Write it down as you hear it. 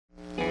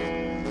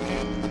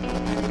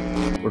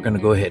we're going to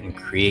go ahead and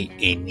create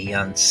a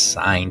neon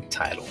sign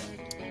title.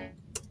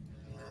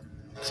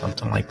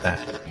 Something like that.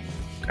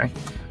 Okay.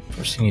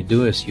 First thing you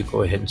do is you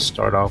go ahead and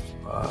start off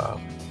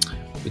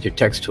with your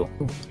text tool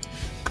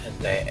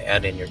and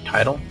add in your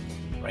title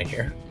right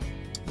here.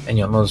 And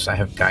you'll notice I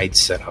have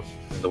guides set up.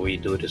 And the way you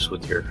do it is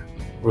with your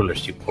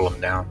rulers. You pull them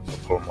down, or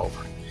pull them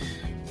over.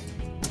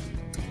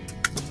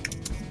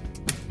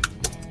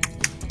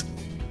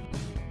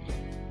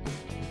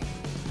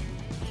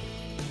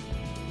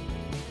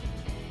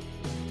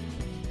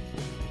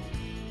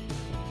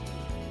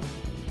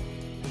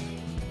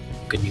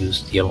 You can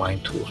use the align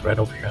tools right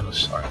over here on the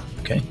side.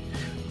 Okay,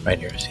 right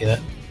here. See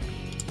that?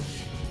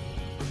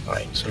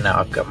 Alright, so now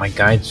I've got my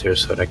guides there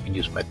so that I can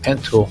use my pen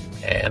tool,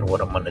 and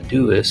what I'm going to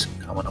do is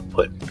I'm going to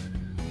put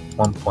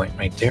one point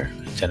right there.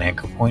 It's an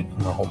anchor point. I'm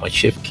going to hold my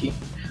shift key,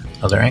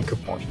 another anchor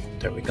point.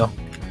 There we go.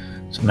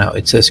 So now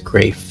it says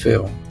gray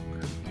fill.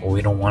 Well,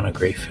 we don't want a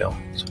gray fill,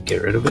 so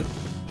get rid of it.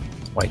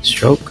 White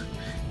stroke.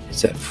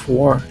 It's at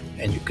 4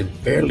 and you can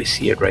barely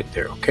see it right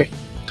there. Okay,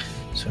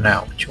 so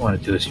now what you want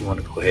to do is you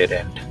want to go ahead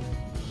and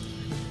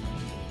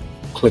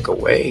click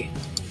away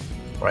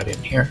right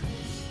in here.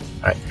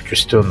 Alright, if you're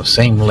still in the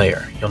same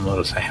layer, you'll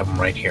notice I have them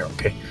right here.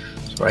 Okay,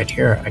 so right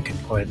here I can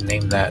go ahead and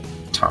name that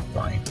top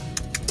line.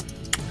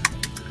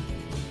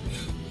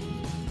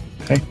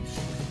 Okay,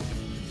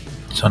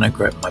 so then I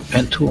grab my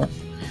pen tool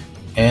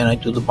and I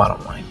do the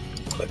bottom line.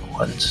 Click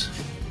once,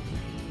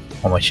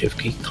 hold my shift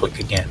key, click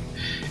again.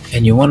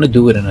 And you want to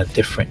do it in a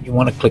different, you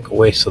want to click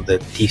away so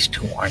that these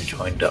two aren't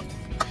joined up.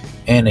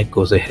 And it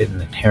goes ahead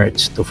and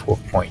inherits the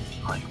 4-point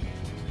line.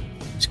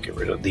 Let's get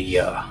rid of the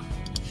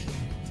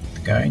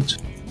guides.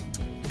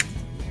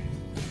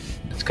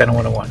 That's kind of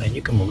what I want, and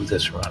you can move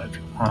this around if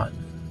you want.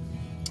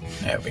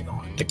 There we go.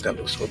 I think that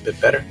looks a little bit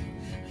better.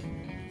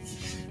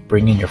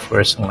 Bring in your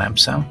fluorescent lamp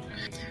sound.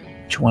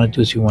 What you want to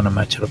do is you want to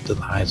match it up to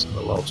the highs and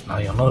the lows. Now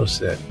you'll notice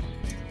that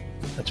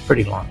that's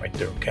pretty long right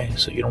there, okay?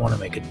 So you don't want to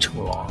make it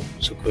too long.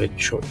 So go ahead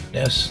and shorten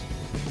this.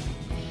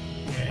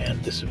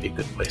 And this would be a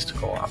good place to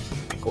go off.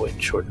 Go ahead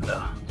and shorten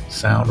the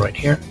sound right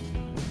here.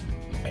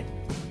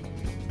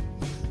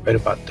 Right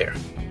about there.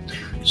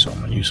 So I'm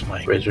going to use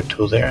my razor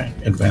tool there,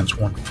 advance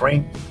 1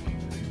 frame.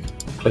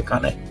 Click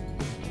on it,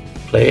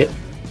 play it,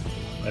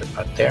 right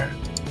about there,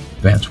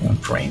 advance 1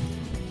 frame,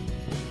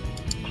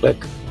 click.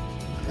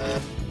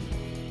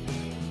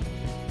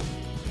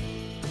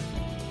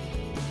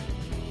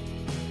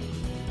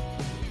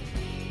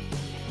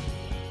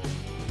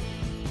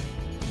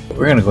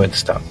 We're going to go ahead and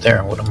stop there,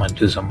 and what I'm going to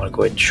do is I'm going to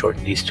go ahead and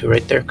shorten these two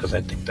right there because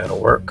I think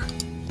that'll work.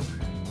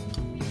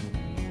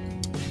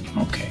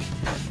 Okay,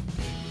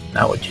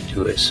 now what you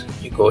do is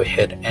you go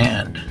ahead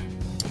and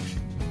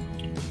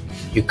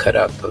you cut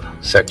out the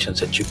sections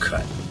that you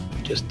cut.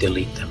 Just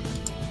delete them.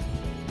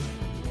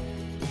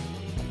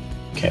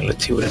 Okay,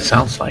 let's see what it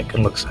sounds like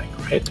and looks like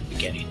right at the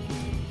beginning.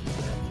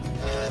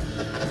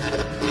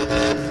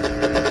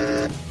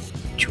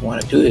 What you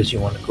want to do is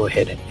you want to go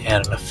ahead and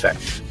add an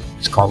effect.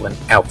 It's called an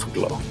alpha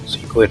glow. So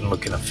you go ahead and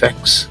look in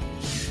effects.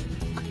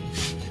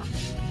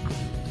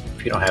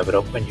 If you don't have it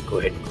open, you go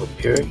ahead and go up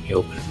here, you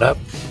open it up.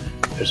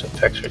 There's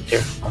effects right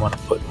there. I'm going to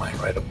put mine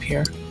right up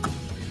here.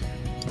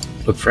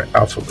 Look for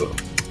alpha glow.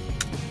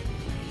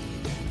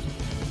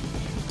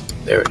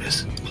 There it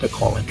is. Click,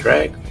 hold, and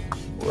drag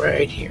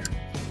right here.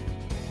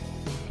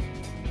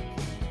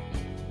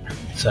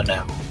 So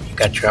now you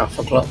got your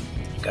alpha glow,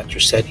 you got your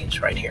settings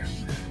right here.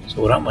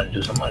 So what I'm going to do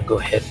is I'm going to go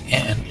ahead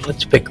and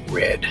let's pick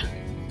red.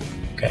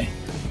 Okay,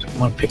 so I'm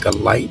going to pick a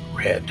light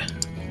red.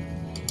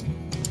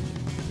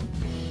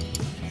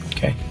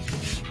 Okay,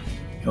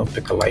 you'll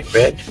pick a light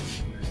red.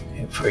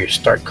 And for your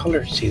start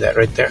color, see that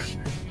right there?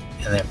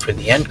 And then for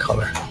the end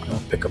color,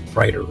 you'll pick a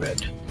brighter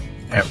red.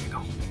 There we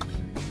go.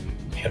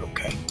 Hit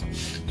OK.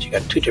 So you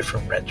got 2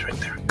 different reds right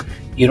there.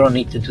 You don't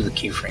need to do the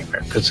keyframe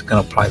here because it's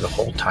going to apply the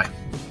whole time.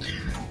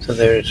 So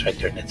there it is right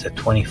there, and it's at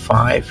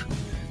 25.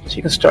 So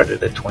you can start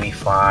it at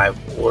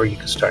 25, or you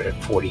can start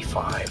at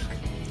 45,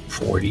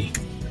 40.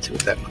 Let's see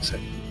what that looks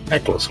like.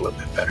 That looks a little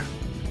bit better.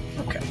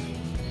 Okay,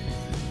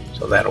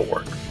 so that'll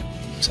work.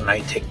 So now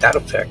you take that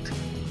effect,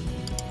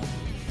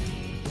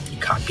 you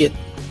copy it,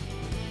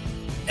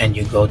 and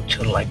you go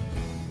to like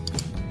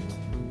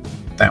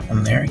that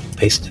one there. You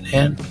paste it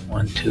in.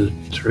 1, 2,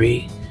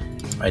 3,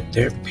 right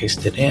there.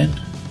 Paste it in.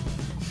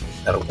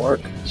 That'll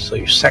work. So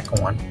your second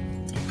one,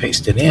 you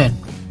paste it in.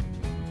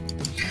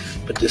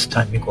 But this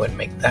time you go ahead and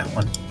make that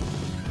one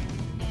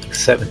like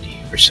 70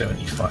 or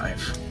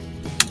 75.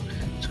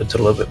 So it's a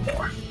little bit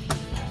more.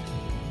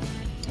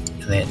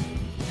 And then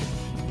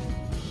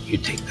you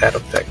take that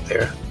effect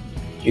there.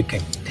 You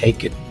can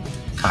take it,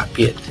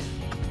 copy it.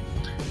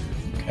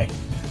 Okay,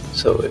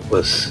 so it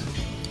was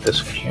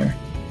this one here.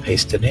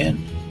 Paste it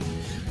in.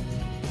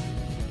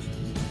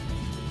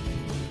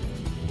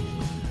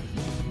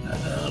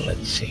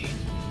 Let's see.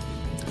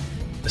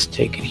 Let's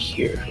take it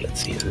here.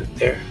 Let's see, is it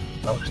there?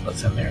 No, there's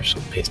nothing there, so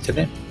paste it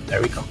in.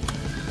 There we go.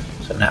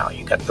 So now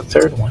you got the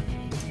third one.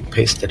 You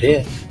paste it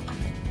in.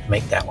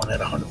 Make that one at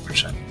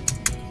 100%.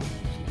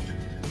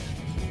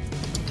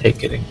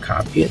 Take it and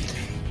copy it.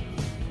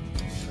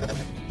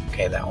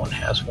 Okay, that one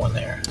has one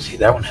there. See,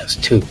 that one has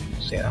two.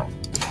 See that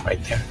one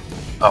right there?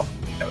 Oh,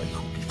 there we go.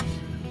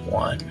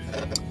 One.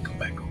 Come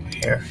back over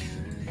here.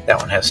 That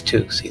one has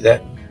two. See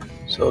that?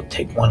 So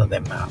take one of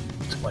them out.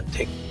 So I'm going to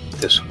take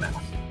this one out.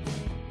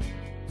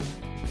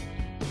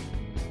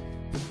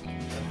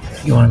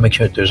 You want to make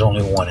sure that there's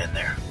only one in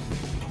there.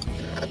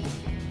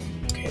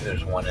 Okay,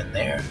 there's one in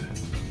there.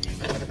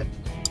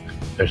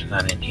 There's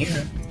none in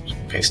here. So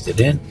paste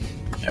it in.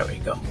 There we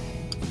go.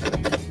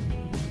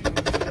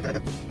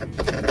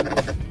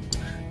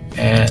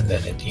 And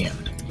then at the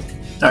end.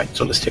 Alright,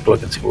 so let's take a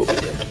look and see what we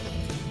did.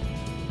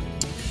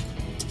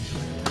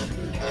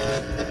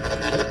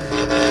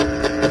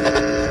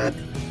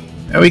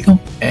 There we go.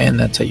 And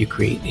that's how you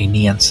create a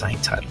neon sign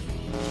title.